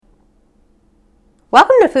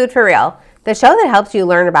Welcome to Food for Real, the show that helps you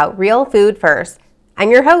learn about real food first. I'm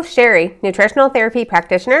your host, Sherry, nutritional therapy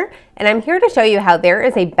practitioner, and I'm here to show you how there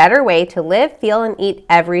is a better way to live, feel, and eat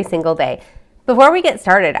every single day. Before we get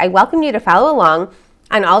started, I welcome you to follow along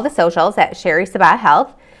on all the socials at Sherry Sabat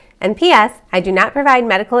Health. And P.S., I do not provide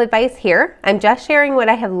medical advice here. I'm just sharing what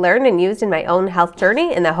I have learned and used in my own health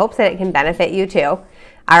journey in the hopes that it can benefit you too.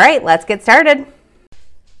 All right, let's get started.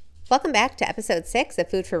 Welcome back to episode 6 of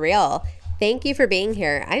Food for Real. Thank you for being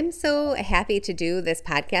here. I'm so happy to do this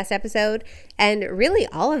podcast episode and really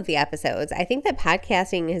all of the episodes. I think that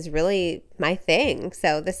podcasting is really my thing,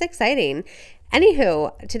 so this is exciting.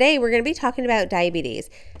 Anywho, today we're going to be talking about diabetes.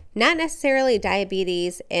 Not necessarily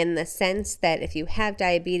diabetes in the sense that if you have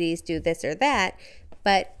diabetes, do this or that,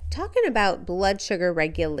 but talking about blood sugar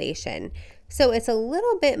regulation. So it's a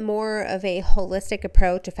little bit more of a holistic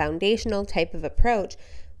approach, a foundational type of approach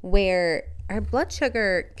where our blood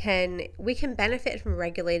sugar we can benefit from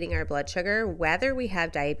regulating our blood sugar whether we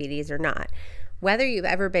have diabetes or not. Whether you've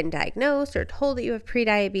ever been diagnosed or told that you have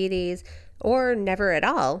prediabetes or never at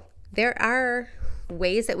all, there are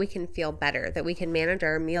ways that we can feel better, that we can manage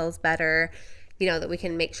our meals better, that we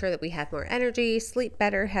can make sure that we have more energy, sleep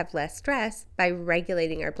better, have less stress by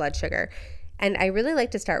regulating our blood sugar. And I really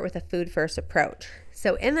like to start with a food first approach.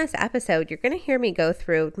 So in this episode, you're going to hear me go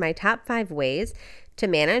through my top 5 ways to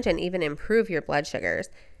manage and even improve your blood sugars.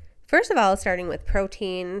 First of all, starting with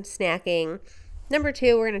protein, snacking. Number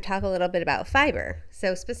 2, we're going to talk a little bit about fiber.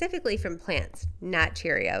 So specifically from plants, not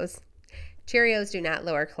Cheerios. Cheerios do not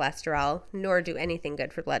lower cholesterol, nor do anything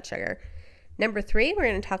good for blood sugar. Number 3, we're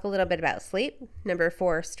going to talk a little bit about sleep. Number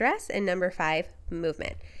 4, stress. And number 5,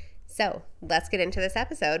 movement. So let's get into this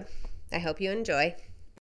episode. I hope you enjoy.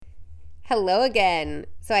 Hello again.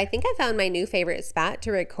 So I think I found my new favorite spot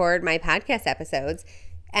to record my podcast episodes,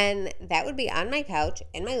 and that would be on my couch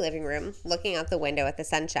in my living room, looking out the window at the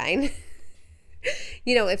sunshine.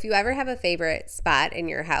 If you ever have a favorite spot in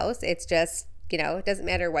your house, it's just, it doesn't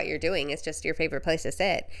matter what you're doing. It's just your favorite place to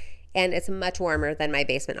sit. And it's much warmer than my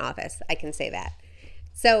basement office. I can say that.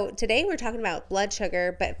 So today we're talking about blood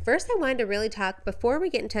sugar, but first I wanted to really talk, before we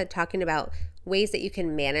get into talking about ways that you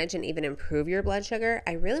can manage and even improve your blood sugar,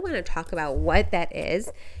 I really want to talk about what that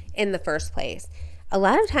is in the first place. A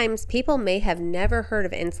lot of times people may have never heard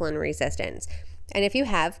of insulin resistance. And if you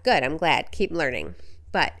have, good, I'm glad, keep learning.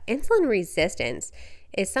 But insulin resistance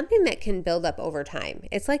is something that can build up over time.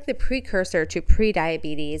 It's like the precursor to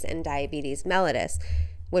prediabetes and diabetes mellitus,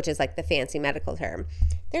 which is like the fancy medical term.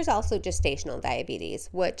 There's also gestational diabetes,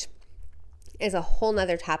 which is a whole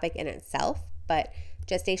nother topic in itself, but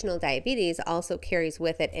gestational diabetes also carries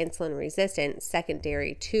with it insulin resistance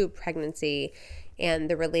secondary to pregnancy and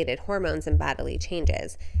the related hormones and bodily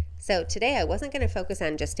changes. So today I wasn't going to focus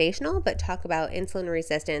on gestational, but talk about insulin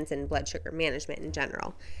resistance and blood sugar management in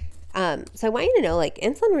general. So I want you to know,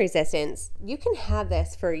 insulin resistance, you can have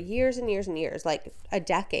this for years and years and years, like a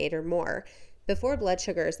decade or more, before high blood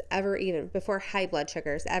sugars ever even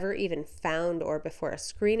found, or before a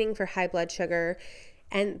screening for high blood sugar.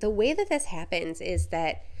 And the way that this happens is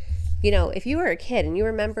that, if you were a kid and you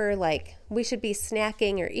remember we should be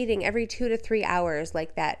snacking or eating every 2 to 3 hours,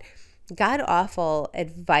 like that god awful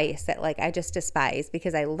advice that I just despise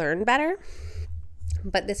because I learned better.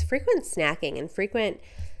 But this frequent snacking and frequent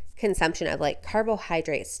consumption of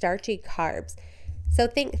carbohydrates, starchy carbs. So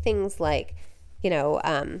think things like,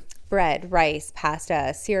 bread, rice,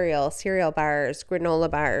 pasta, cereal bars, granola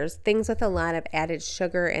bars, things with a lot of added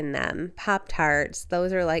sugar in them, Pop-Tarts.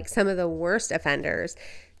 Those are some of the worst offenders.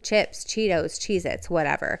 Chips, Cheetos, Cheez-Its,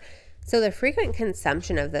 whatever. So the frequent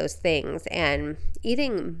consumption of those things and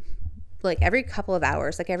eating every couple of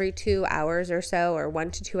hours, every 2 hours or so, or 1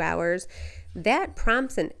 to 2 hours, that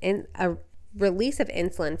prompts a release of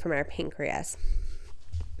insulin from our pancreas.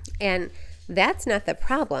 And that's not the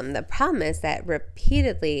problem. The problem is that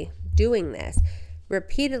repeatedly doing this,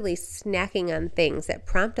 repeatedly snacking on things that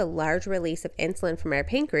prompt a large release of insulin from our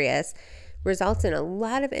pancreas, results in a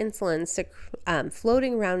lot of insulin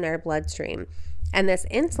floating around in our bloodstream. And this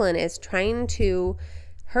insulin is trying to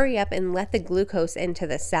hurry up and let the glucose into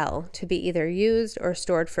the cell to be either used or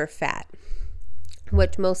stored for fat,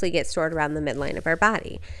 which mostly gets stored around the midline of our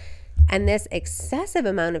body. And this excessive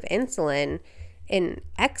amount of insulin in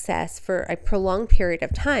excess for a prolonged period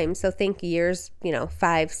of time, so think years,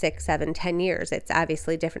 5, 6, 7, 10 years, it's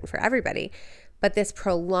obviously different for everybody, but this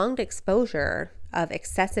prolonged exposure of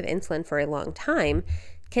excessive insulin for a long time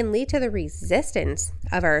can lead to the resistance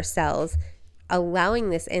of our cells, allowing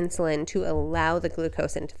this insulin to allow the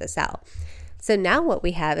glucose into the cell. So now what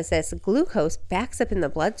we have is this glucose backs up in the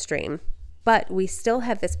bloodstream, but we still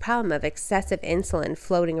have this problem of excessive insulin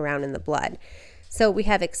floating around in the blood. So we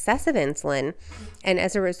have excessive insulin, and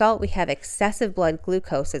as a result, we have excessive blood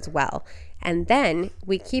glucose as well. And then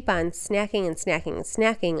we keep on snacking and snacking and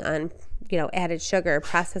snacking on, added sugar,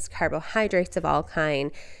 processed carbohydrates of all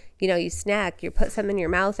kind. You snack, you put something in your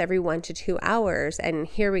mouth every 1 to 2 hours, and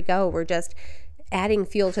here we go. We're just adding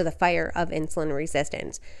fuel to the fire of insulin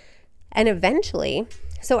resistance. And eventually,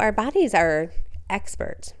 so our bodies are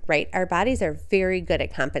experts, right? Our bodies are very good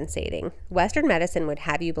at compensating. Western medicine would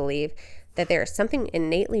have you believe that there is something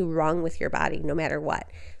innately wrong with your body, no matter what.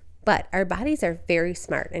 But our bodies are very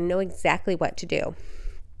smart and know exactly what to do.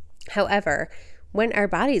 However, when our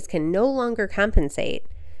bodies can no longer compensate,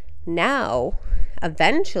 now,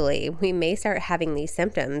 eventually, we may start having these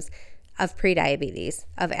symptoms of prediabetes,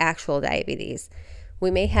 of actual diabetes.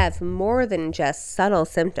 We may have more than just subtle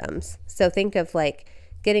symptoms. So think of like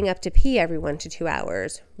getting up to pee every 1 to 2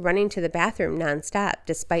 hours, running to the bathroom nonstop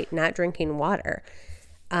despite not drinking water.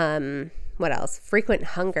 What else? Frequent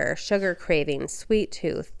hunger, sugar cravings, sweet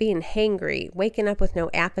tooth, being hangry, waking up with no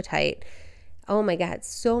appetite. Oh my God,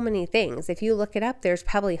 so many things. If you look it up, there's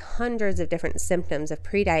probably hundreds of different symptoms of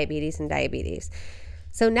prediabetes and diabetes.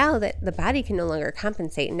 So now that the body can no longer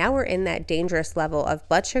compensate, now we're in that dangerous level of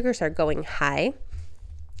blood sugars are going high,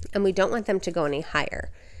 and we don't want them to go any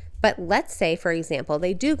higher. But let's say, for example,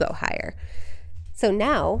 they do go higher. So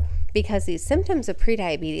now, because these symptoms of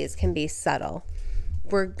prediabetes can be subtle,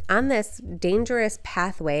 we're on this dangerous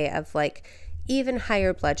pathway of like even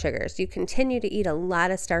higher blood sugars. You continue to eat a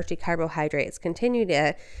lot of starchy carbohydrates, continue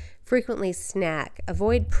to frequently snack,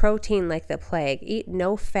 avoid protein like the plague, eat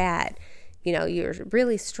no fat. You're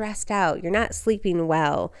really stressed out. You're not sleeping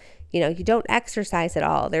well. You don't exercise at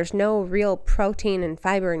all. There's no real protein and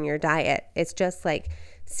fiber in your diet. It's just like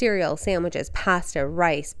cereal, sandwiches, pasta,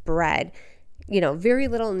 rice, bread, very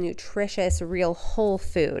little nutritious, real whole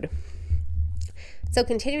food. So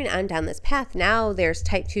continuing on down this path, now there's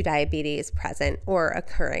type 2 diabetes present or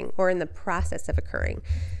occurring or in the process of occurring.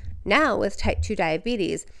 Now with type 2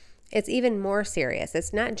 diabetes, it's even more serious.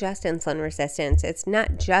 It's not just insulin resistance. It's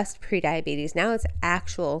not just prediabetes. Now it's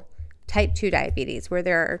actual type 2 diabetes where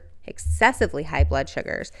there are excessively high blood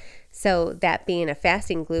sugars. So that being a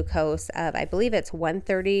fasting glucose of, I believe it's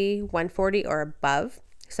 130, 140 or above.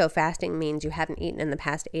 So fasting means you haven't eaten in the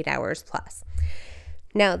past 8 hours plus.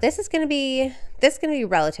 Now, this is going to be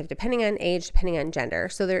relative depending on age, depending on gender.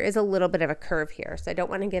 So there is a little bit of a curve here. So I don't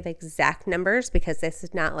want to give exact numbers because this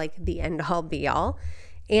is not like the end all be all.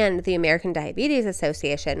 And the American Diabetes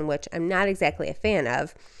Association, which I'm not exactly a fan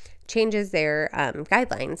of, changes their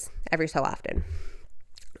guidelines every so often.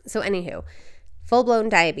 So anywho, full-blown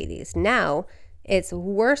diabetes. Now it's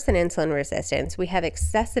worse than insulin resistance. We have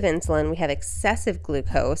excessive insulin, we have excessive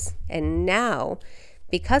glucose, and now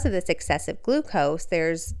because of this excessive glucose,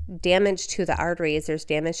 there's damage to the arteries, there's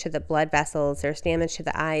damage to the blood vessels, there's damage to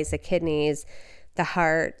the eyes, the kidneys, the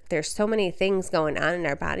heart. There's so many things going on in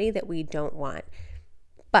our body that we don't want.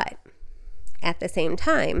 But at the same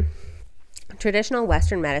time, traditional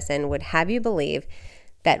Western medicine would have you believe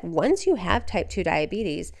that once you have type 2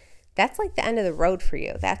 diabetes, that's like the end of the road for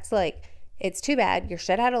you. That's like, it's too bad. You're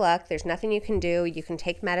shut out of luck. There's nothing you can do. You can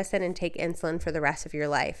take medicine and take insulin for the rest of your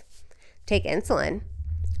life. Take insulin.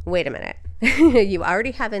 Wait a minute. You already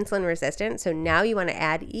have insulin resistance, so now you want to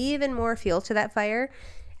add even more fuel to that fire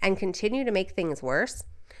and continue to make things worse?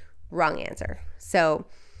 Wrong answer. So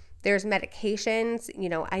there's medications.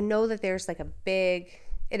 I know that there's like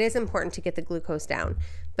it is important to get the glucose down,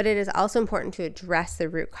 but it is also important to address the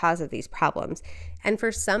root cause of these problems. And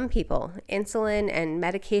for some people, insulin and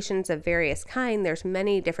medications of various kind, there's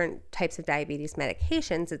many different types of diabetes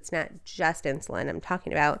medications. It's not just insulin I'm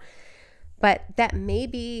talking about. But that may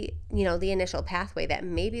be, the initial pathway. That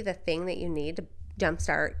may be the thing that you need to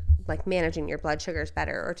jumpstart, like managing your blood sugars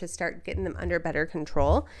better or to start getting them under better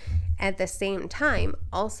control. At the same time,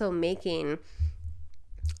 also making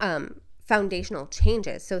foundational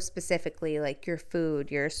changes. So specifically like your food,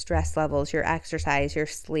 your stress levels, your exercise, your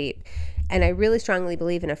sleep. And I really strongly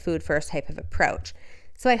believe in a food first type of approach.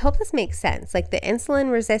 So I hope this makes sense. Like the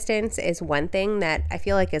insulin resistance is one thing that I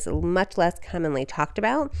feel like is much less commonly talked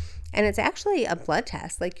about. And it's actually a blood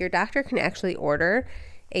test. Like your doctor can actually order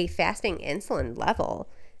a fasting insulin level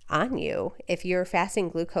on you if your fasting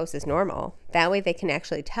glucose is normal. That way they can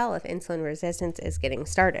actually tell if insulin resistance is getting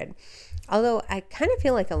started. Although I kind of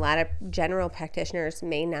feel like a lot of general practitioners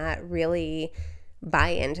may not really buy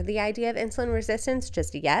into the idea of insulin resistance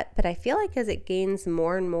just yet, but I feel like as it gains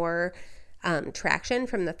more and more traction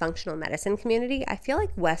from the functional medicine community, I feel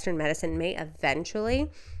like Western medicine may eventually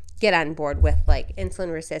get on board with like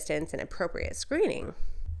insulin resistance and appropriate screening.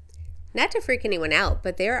 Not to freak anyone out,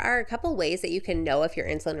 but there are a couple ways that you can know if you're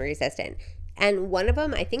insulin resistant. And one of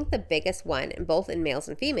them, I think the biggest one, both in males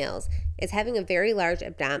and females, is having a very large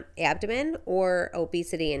abdomen or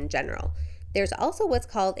obesity in general. There's also what's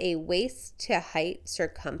called a waist to height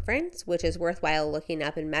circumference, which is worthwhile looking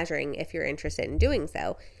up and measuring if you're interested in doing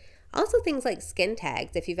so. Also things like skin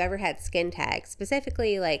tags, if you've ever had skin tags,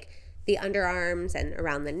 specifically like the underarms and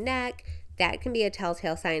around the neck, that can be a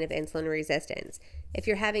telltale sign of insulin resistance. If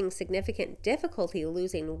you're having significant difficulty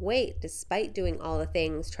losing weight despite doing all the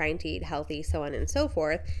things, trying to eat healthy, so on and so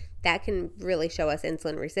forth, that can really show us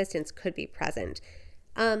insulin resistance could be present.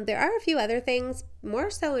 There are a few other things, more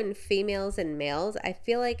so in females and males. I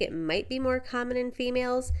feel like it might be more common in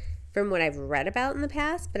females from what I've read about in the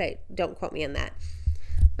past, but don't quote me on that.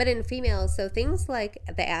 But in females, so things like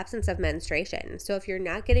the absence of menstruation. So if you're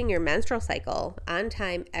not getting your menstrual cycle on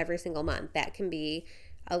time every single month, that can be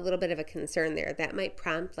a little bit of a concern there. That might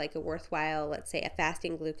prompt like a worthwhile, let's say, a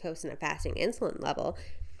fasting glucose and a fasting insulin level.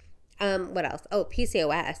 What else? Oh,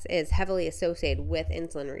 PCOS is heavily associated with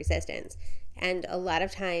insulin resistance. And a lot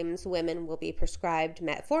of times women will be prescribed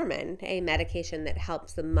metformin, a medication that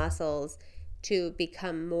helps the muscles to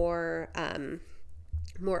become more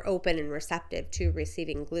open and receptive to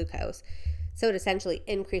receiving glucose. So it essentially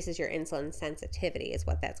increases your insulin sensitivity is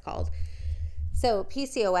what that's called. So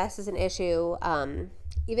PCOS is an issue.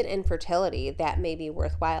 Even infertility, that may be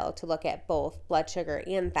worthwhile to look at both blood sugar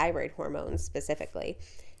and thyroid hormones specifically.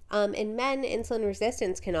 In men, insulin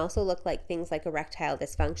resistance can also look like things like erectile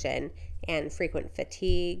dysfunction and frequent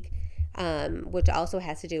fatigue, which also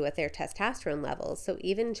has to do with their testosterone levels. So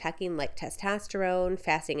even checking like testosterone,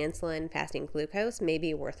 fasting insulin, fasting glucose may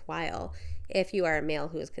be worthwhile if you are a male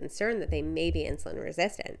who is concerned that they may be insulin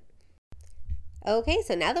resistant. Okay,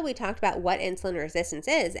 so now that we talked about what insulin resistance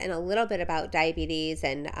is and a little bit about diabetes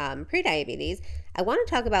and prediabetes, I want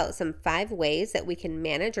to talk about some 5 ways that we can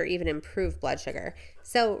manage or even improve blood sugar.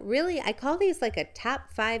 So really, I call these like a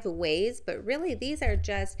top 5 ways, but really these are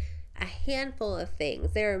just a handful of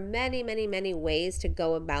things. There are many, many, many ways to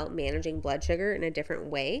go about managing blood sugar in a different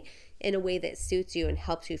way, in a way that suits you and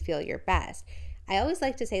helps you feel your best. I always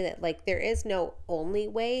like to say that like there is no only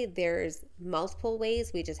way, there's multiple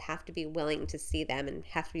ways. We just have to be willing to see them and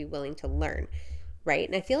have to be willing to learn, right?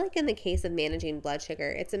 And I feel like in the case of managing blood sugar,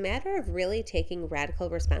 it's a matter of really taking radical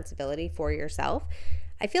responsibility for yourself.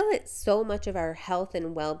 I feel that so much of our health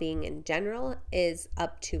and well-being in general is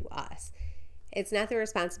up to us. It's not the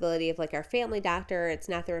responsibility of like our family doctor. It's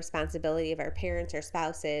not the responsibility of our parents or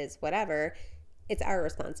spouses, whatever. It's our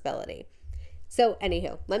responsibility. So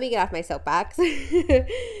anywho, let me get off my soapbox.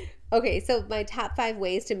 Okay, so my top 5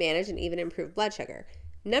 ways to manage and even improve blood sugar.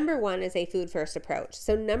 Number 1 is a food first approach.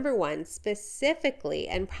 So number 1 specifically,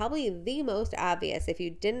 and probably the most obvious if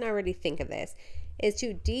you didn't already think of this, is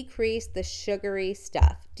to decrease the sugary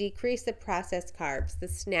stuff. Decrease the processed carbs, the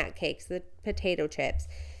snack cakes, the potato chips.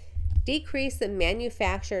 Decrease the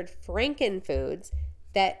manufactured Franken foods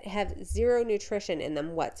that have zero nutrition in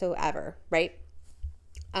them whatsoever, right?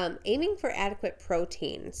 Aiming for adequate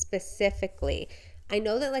protein specifically. I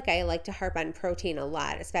know that like I like to harp on protein a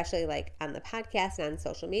lot, especially like on the podcast and on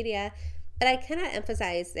social media, but I cannot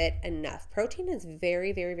emphasize it enough. Protein is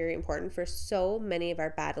very, very, very important for so many of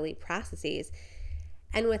our bodily processes.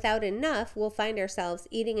 And without enough, we'll find ourselves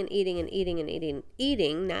eating and eating and eating and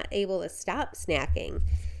eating, not able to stop snacking.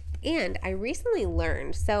 And I recently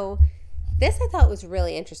learned, so this I thought was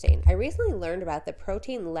really interesting. I recently learned about the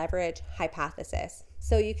protein leverage hypothesis.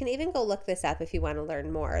 So you can even go look this up if you want to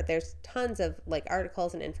learn more. There's tons of like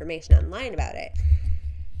articles and information online about it.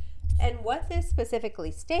 And what this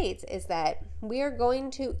specifically states is that we are going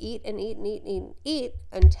to eat and eat and eat and eat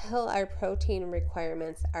until our protein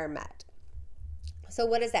requirements are met. So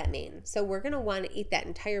what does that mean? So we're going to want to eat that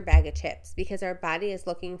entire bag of chips because our body is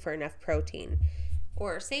looking for enough protein.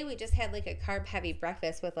 Or say we just had like a carb-heavy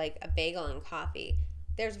breakfast with like a bagel and coffee.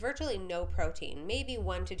 There's virtually no protein, maybe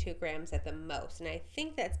 1 to 2 grams at the most. And I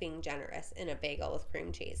think that's being generous in a bagel with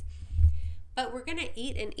cream cheese. But we're going to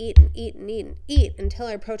eat and eat and eat and eat and eat until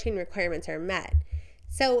our protein requirements are met.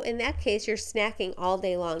 So in that case, you're snacking all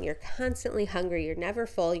day long. You're constantly hungry. You're never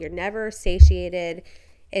full. You're never satiated.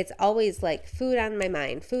 It's always like food on my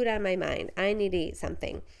mind, food on my mind. I need to eat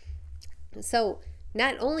something. So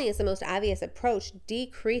not only is the most obvious approach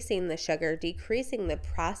decreasing the sugar, decreasing the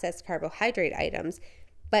processed carbohydrate items,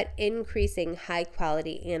 but increasing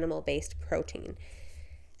high-quality animal-based protein.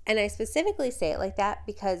 And I specifically say it like that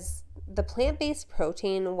because the plant-based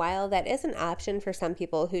protein, while that is an option for some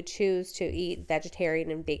people who choose to eat vegetarian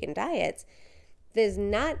and vegan diets, is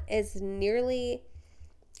not as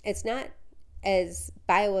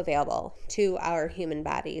bioavailable to our human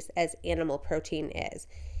bodies as animal protein is.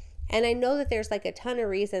 And I know that there's like a ton of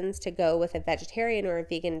reasons to go with a vegetarian or a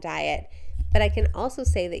vegan diet, but I can also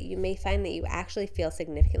say that you may find that you actually feel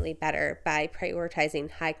significantly better by prioritizing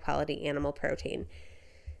high quality animal protein.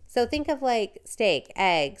 So think of like steak,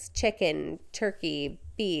 eggs, chicken, turkey,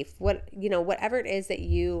 beef, whatever it is that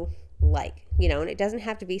you like, and it doesn't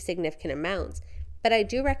have to be significant amounts, but I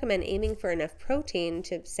do recommend aiming for enough protein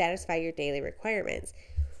to satisfy your daily requirements,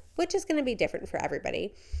 which is going to be different for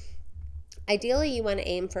everybody. Ideally, you want to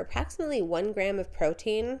aim for approximately 1 gram of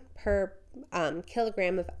protein per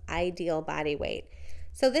kilogram of ideal body weight.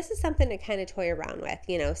 So this is something to kind of toy around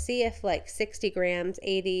with, see if like 60 grams,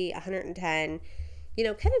 80, 110, kind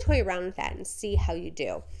of toy around with that and see how you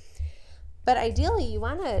do. But ideally, you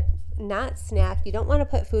want to not snack. You don't want to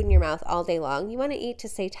put food in your mouth all day long. You want to eat to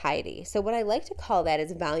stay tidy. So what I like to call that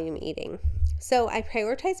is volume eating. So I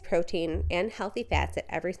prioritize protein and healthy fats at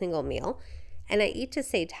every single meal, and I eat to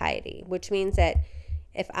stay tidy, which means that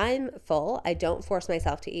if I'm full, I don't force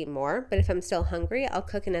myself to eat more, but if I'm still hungry, I'll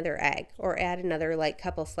cook another egg or add another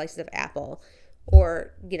couple slices of apple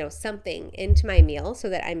or, something into my meal so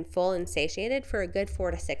that I'm full and satiated for a good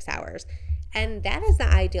 4 to 6 hours. And that is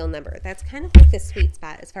the ideal number. That's kind of like the sweet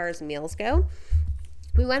spot as far as meals go.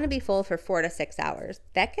 We want to be full for 4 to 6 hours.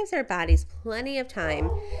 That gives our bodies plenty of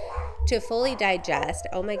time to fully digest.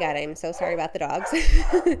 Oh my God, I'm so sorry about the dogs.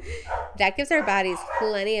 That gives our bodies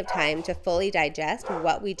plenty of time to fully digest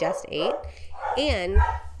what we just ate and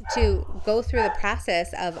to go through the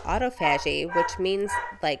process of autophagy, which means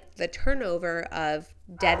like the turnover of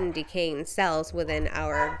dead and decaying cells within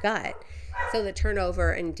our gut. So the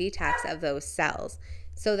turnover and detox of those cells,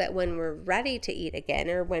 so that when we're ready to eat again,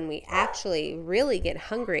 or when we actually really get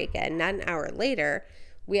hungry again, not an hour later,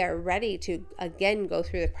 we are ready to again go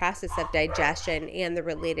through the process of digestion and the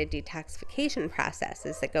related detoxification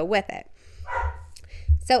processes that go with it.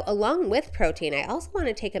 So along with protein, I also want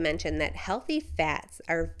to take a mention that healthy fats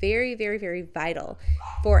are very, very, very vital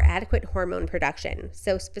for adequate hormone production.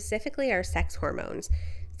 So specifically our sex hormones.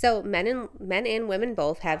 So men and women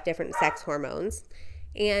both have different sex hormones,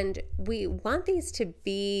 and we want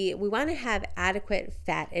to have adequate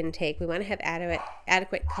fat intake. We want to have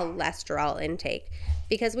adequate cholesterol intake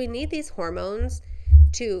because we need these hormones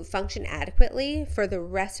to function adequately for the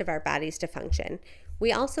rest of our bodies to function.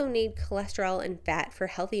 We also need cholesterol and fat for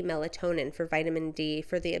healthy melatonin, for vitamin D,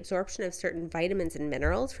 for the absorption of certain vitamins and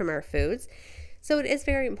minerals from our foods. So it is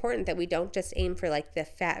very important that we don't just aim for the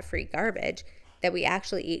fat-free garbage, that we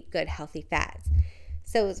actually eat good, healthy fats.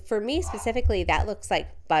 So for me specifically, that looks like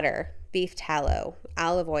butter, beef tallow,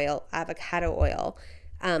 olive oil, avocado oil.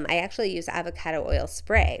 I actually use avocado oil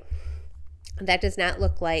spray. That does not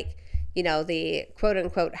look like, the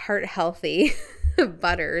quote-unquote heart-healthy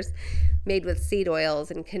butters made with seed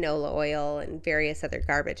oils and canola oil and various other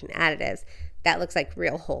garbage and additives. That looks like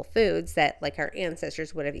real whole foods that our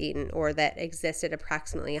ancestors would have eaten or that existed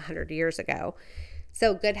approximately 100 years ago.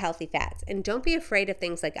 So good, healthy fats. And don't be afraid of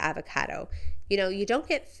things like avocado. You don't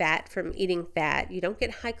get fat from eating fat. You don't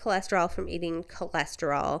get high cholesterol from eating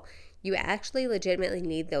cholesterol. You actually legitimately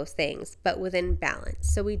need those things, but within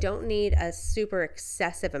balance. So we don't need a super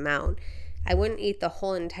excessive amount. I wouldn't eat the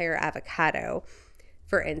whole entire avocado,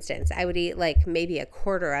 for instance. I would eat maybe a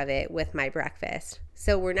quarter of it with my breakfast.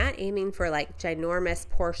 So we're not aiming for ginormous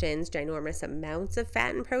portions, ginormous amounts of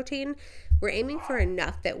fat and protein. We're aiming for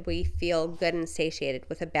enough that we feel good and satiated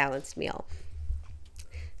with a balanced meal.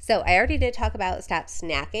 So I already did talk about stop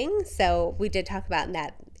snacking. So we did talk about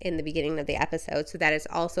that in the beginning of the episode. So that is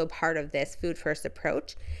also part of this food first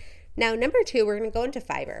approach. Now, number 2, we're going to go into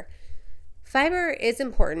fiber. Fiber is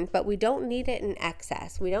important, but we don't need it in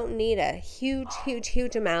excess. We don't need a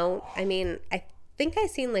huge amount. I mean, I think I've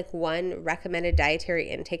seen one recommended dietary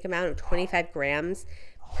intake amount of 25 grams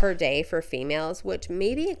per day for females, which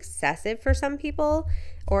may be excessive for some people,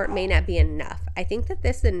 or it may not be enough. I think that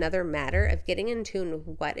this is another matter of getting in tune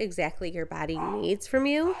with what exactly your body needs from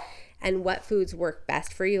you and what foods work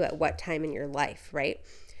best for you at what time in your life, right?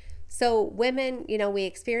 So women, we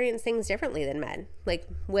experience things differently than men.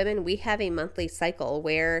 Women, we have a monthly cycle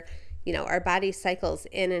where, our body cycles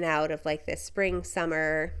in and out of this spring,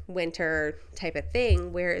 summer, winter type of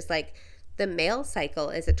thing, whereas the male cycle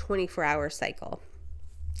is a 24-hour cycle.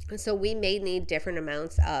 So we may need different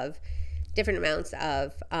amounts of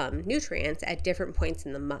nutrients at different points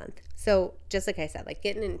in the month. So just like I said,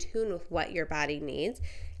 getting in tune with what your body needs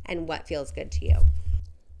and what feels good to you.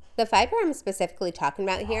 The fiber I'm specifically talking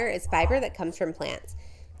about here is fiber that comes from plants.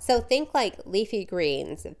 So think leafy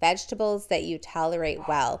greens, vegetables that you tolerate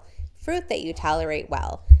well, fruit that you tolerate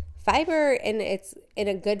well, Fiber in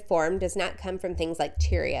a good form does not come from things like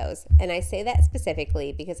Cheerios. And I say that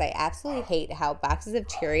specifically because I absolutely hate how boxes of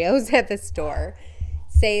Cheerios at the store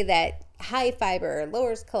say that high fiber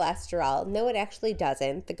lowers cholesterol. No, it actually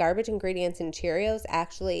doesn't. The garbage ingredients in Cheerios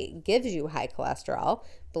actually gives you high cholesterol,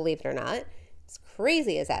 believe it or not. As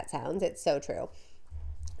crazy as that sounds, it's so true.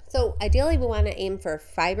 So ideally we want to aim for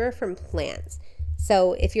fiber from plants.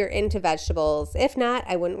 So if you're into vegetables, if not,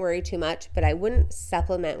 I wouldn't worry too much, but I wouldn't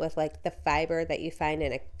supplement with like the fiber that you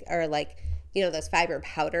find or like, those fiber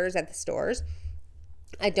powders at the stores.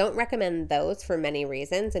 I don't recommend those for many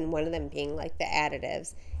reasons, and one of them being like the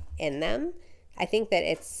additives in them. I think that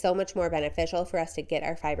it's so much more beneficial for us to get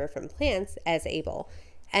our fiber from plants as able.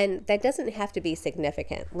 And that doesn't have to be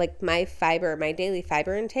significant. Like my daily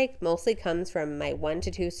fiber intake mostly comes from my 1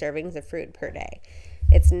 to 2 servings of fruit per day.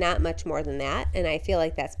 It's not much more than that, and I feel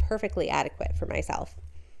like that's perfectly adequate for myself.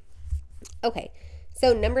 Okay,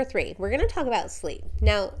 so number 3, we're going to talk about sleep.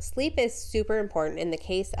 Now, sleep is super important in the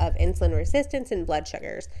case of insulin resistance and blood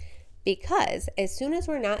sugars because as soon as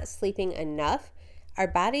we're not sleeping enough, our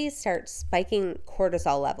bodies start spiking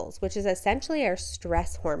cortisol levels, which is essentially our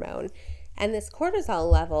stress hormone. And this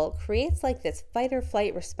cortisol level creates like this fight or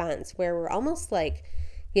flight response where we're almost like,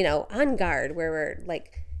 on guard, where we're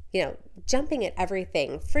like, jumping at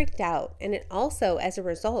everything, freaked out. And it also, as a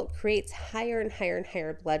result, creates higher and higher and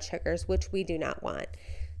higher blood sugars, which we do not want.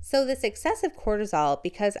 So this excessive cortisol,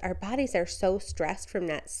 because our bodies are so stressed from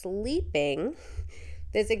not sleeping,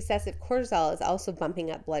 this excessive cortisol is also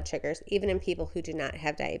bumping up blood sugars, even in people who do not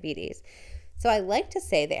have diabetes. So I like to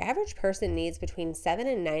say the average person needs between 7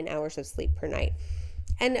 and 9 hours of sleep per night.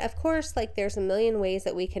 And of course, like there's a million ways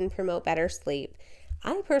that we can promote better sleep.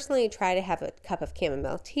 I personally try to have a cup of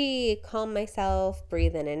chamomile tea, calm myself,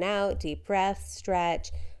 breathe in and out, deep breaths,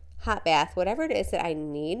 stretch, hot bath, whatever it is that I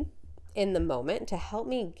need in the moment to help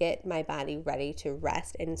me get my body ready to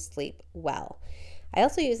rest and sleep well. I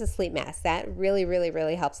also use a sleep mask. That really, really,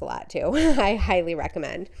 really helps a lot too. I highly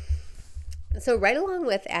recommend. So right along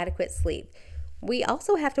with adequate sleep, we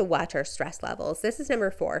also have to watch our stress levels. This is number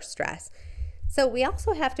 4, stress. So we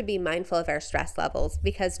also have to be mindful of our stress levels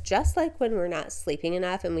because just like when we're not sleeping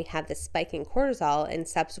enough and we have the spike in cortisol and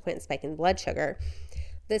subsequent spike in blood sugar,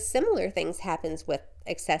 the similar things happens with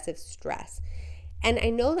excessive stress. And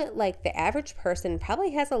I know that like the average person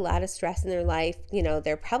probably has a lot of stress in their life.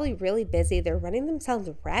 They're probably really busy. They're running themselves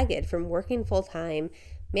ragged from working full time,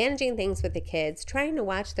 managing things with the kids, trying to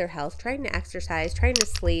watch their health, trying to exercise, trying to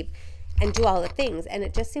sleep, and do all the things. And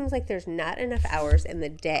it just seems like there's not enough hours in the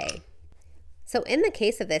day. So in the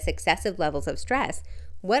case of this excessive levels of stress,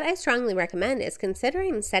 what I strongly recommend is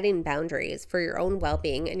considering setting boundaries for your own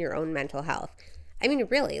well-being and your own mental health. I mean,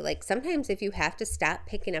 really, like sometimes if you have to stop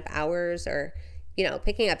picking up hours or,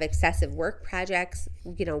 picking up excessive work projects,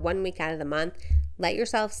 1 week out of the month, let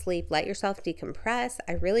yourself sleep, let yourself decompress.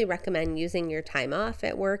 I really recommend using your time off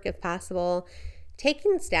at work if possible,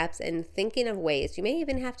 taking steps and thinking of ways, you may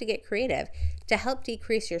even have to get creative, to help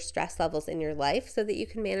decrease your stress levels in your life so that you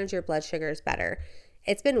can manage your blood sugars better.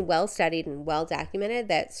 It's been well studied and well documented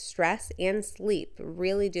that stress and sleep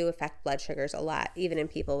really do affect blood sugars a lot, even in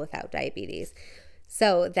people without diabetes.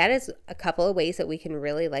 So that is a couple of ways that we can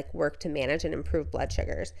really like work to manage and improve blood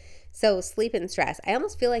sugars. So sleep and stress, I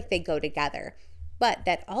almost feel like they go together. But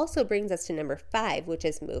that also brings us to number 5, which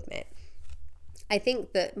is movement. I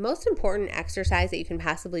think the most important exercise that you can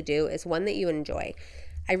possibly do is one that you enjoy.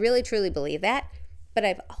 I really truly believe that, but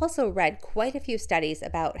I've also read quite a few studies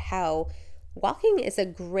about how walking is a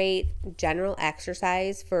great general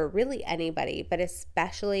exercise for really anybody, but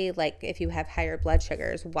especially like if you have higher blood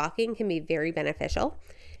sugars, walking can be very beneficial.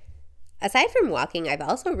 Aside from walking, I've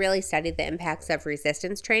also really studied the impacts of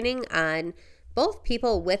resistance training on both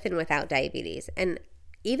people with and without diabetes. And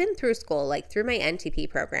even through school, like through my NTP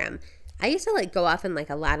program, I used to like go off in like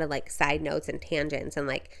a lot of like side notes and tangents and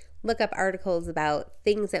like look up articles about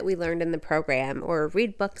things that we learned in the program or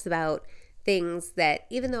read books about things that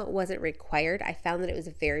even though it wasn't required, I found that it was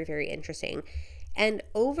very, very interesting. And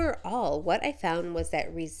overall, what I found was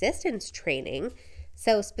that resistance training,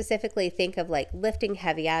 so specifically think of like lifting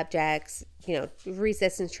heavy objects,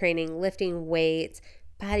 resistance training, lifting weights,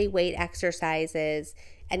 body weight exercises,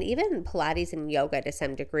 and even Pilates and yoga to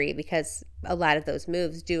some degree, because a lot of those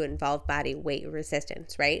moves do involve body weight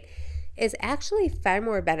resistance, right, is actually far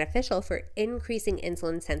more beneficial for increasing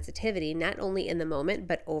insulin sensitivity, not only in the moment,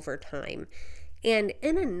 but over time. And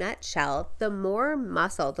in a nutshell, the more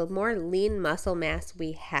lean muscle mass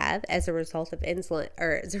we have as a result of insulin,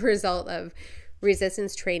 or as a result of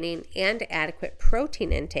resistance training and adequate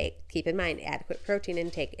protein intake, keep in mind, adequate protein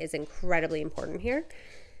intake is incredibly important here,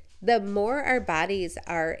 the more our bodies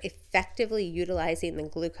are effectively utilizing the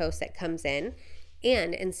glucose that comes in,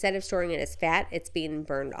 and instead of storing it as fat, it's being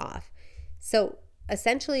burned off. So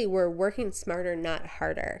essentially, we're working smarter, not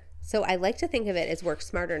harder. So I like to think of it as work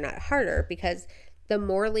smarter, not harder, because the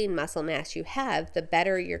more lean muscle mass you have, the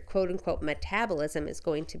better your quote unquote metabolism is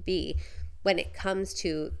going to be when it comes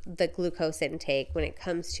to the glucose intake, when it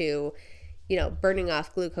comes to, burning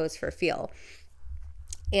off glucose for fuel.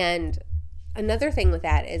 And another thing with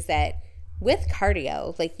that is that with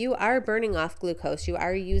cardio, like you are burning off glucose, you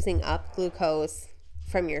are using up glucose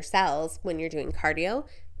from your cells when you're doing cardio,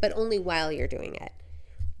 but only while you're doing it.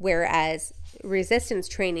 Whereas resistance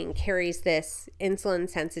training carries this increased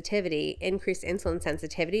insulin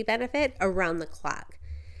sensitivity benefit around the clock.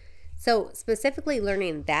 So specifically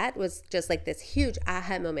learning that was just like this huge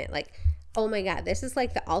aha moment. Like, oh my God, this is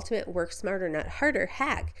like the ultimate work smarter, not harder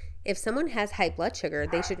hack. If someone has high blood sugar,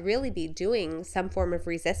 they should really be doing some form of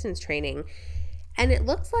resistance training. And it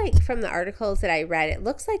looks like from the articles that I read, it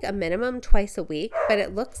looks like a minimum twice a week, but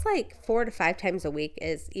it looks like 4 to 5 times a week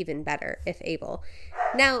is even better if able.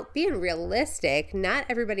 Now, being realistic, not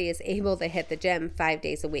everybody is able to hit the gym 5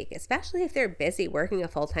 days a week, especially if they're busy working a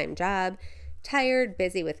full-time job, tired,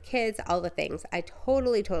 busy with kids, all the things. I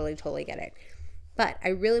totally get it. But I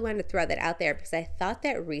really wanted to throw that out there because I thought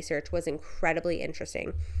that research was incredibly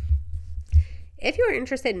interesting. If you're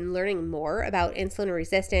interested in learning more about insulin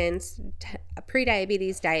resistance,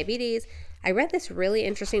 prediabetes, diabetes, I read this really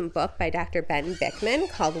interesting book by Dr. Ben Bikman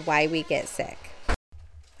called Why We Get Sick.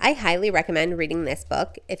 I highly recommend reading this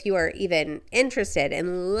book if you are even interested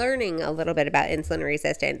in learning a little bit about insulin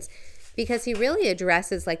resistance, because he really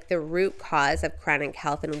addresses like the root cause of chronic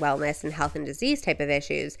health and wellness and health and disease type of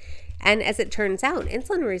issues. And as it turns out,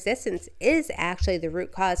 insulin resistance is actually the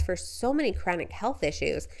root cause for so many chronic health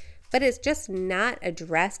issues, but it's just not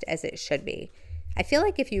addressed as it should be. I feel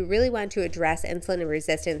like if you really want to address insulin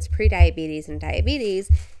resistance, prediabetes, and diabetes,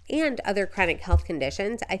 and other chronic health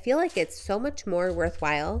conditions, I feel like it's so much more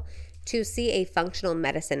worthwhile to see a functional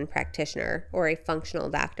medicine practitioner or a functional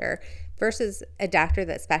doctor versus a doctor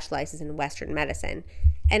that specializes in Western medicine.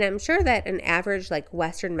 And I'm sure that an average like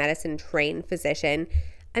Western medicine trained physician,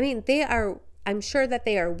 I'm sure that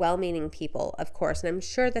they are well-meaning people, of course, and I'm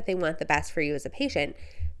sure that they want the best for you as a patient,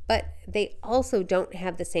 but they also don't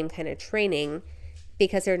have the same kind of training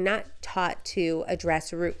because they're not taught to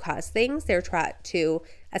address root cause things. They're taught to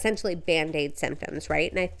essentially band-aid symptoms, right?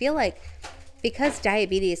 And I feel like because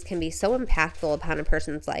diabetes can be so impactful upon a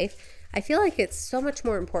person's life, I feel like it's so much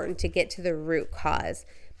more important to get to the root cause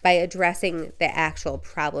by addressing the actual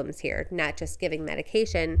problems here, not just giving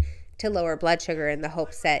medication to lower blood sugar in the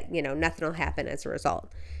hopes that, nothing will happen as a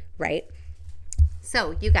result, right?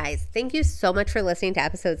 So you guys, thank you so much for listening to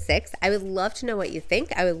episode 6. I would love to know what you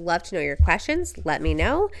think. I would love to know your questions. Let me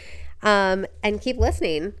know, and keep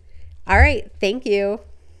listening. All right. Thank you.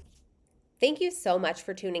 Thank you so much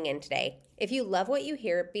for tuning in today. If you love what you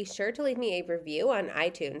hear, be sure to leave me a review on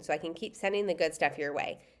iTunes so I can keep sending the good stuff your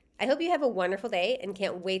way. I hope you have a wonderful day and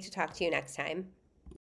can't wait to talk to you next time.